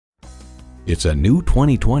It's a new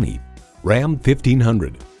 2020 Ram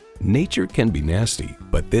 1500. Nature can be nasty,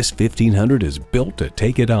 but this 1500 is built to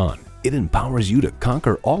take it on. It empowers you to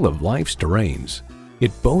conquer all of life's terrains.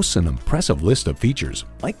 It boasts an impressive list of features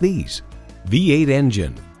like these: V8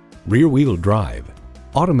 engine, rear-wheel drive,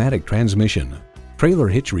 automatic transmission, trailer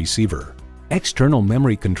hitch receiver, external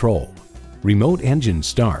memory control, remote engine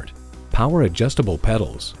start, power adjustable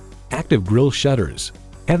pedals, active grille shutters,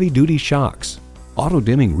 heavy-duty shocks,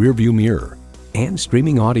 auto-dimming rear-view mirror, and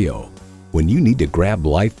streaming audio. When you need to grab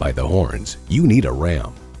life by the horns, you need a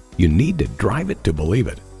Ram. You need to drive it to believe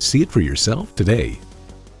it. See it for yourself today.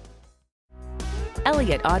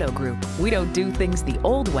 Elliott Auto Group. We don't do things the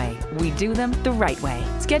old way, we do them the right way.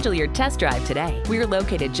 Schedule your test drive today. We're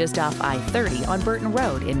located just off I-30 on Burton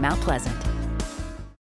Road in Mount Pleasant.